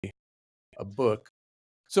a book.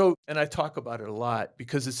 So, and I talk about it a lot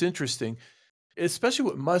because it's interesting, especially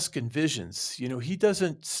what Musk envisions. He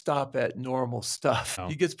doesn't stop at normal stuff. Oh,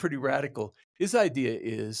 He gets pretty radical. His idea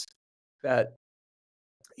is that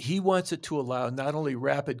he wants it to allow not only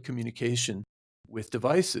rapid communication with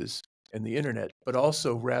devices and the internet, but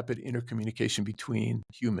also rapid intercommunication between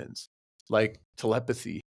humans, like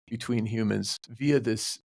telepathy between humans via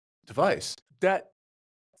this device. That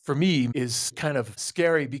for me is kind of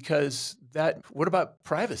scary because what about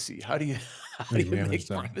privacy? How do you how how do do you you manage make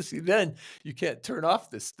that? privacy then? You can't turn off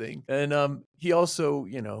this thing. And he also,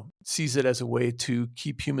 sees it as a way to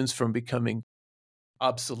keep humans from becoming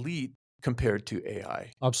obsolete compared to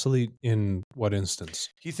AI. Obsolete in what instance?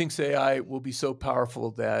 He thinks AI will be so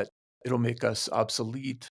powerful that it'll make us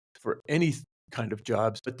obsolete for any kind of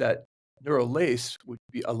jobs, but that neural lace would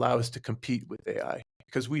allow us to compete with AI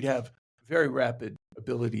because we'd have very rapid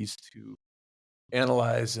abilities to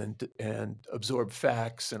analyze and absorb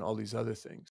facts and all these other things.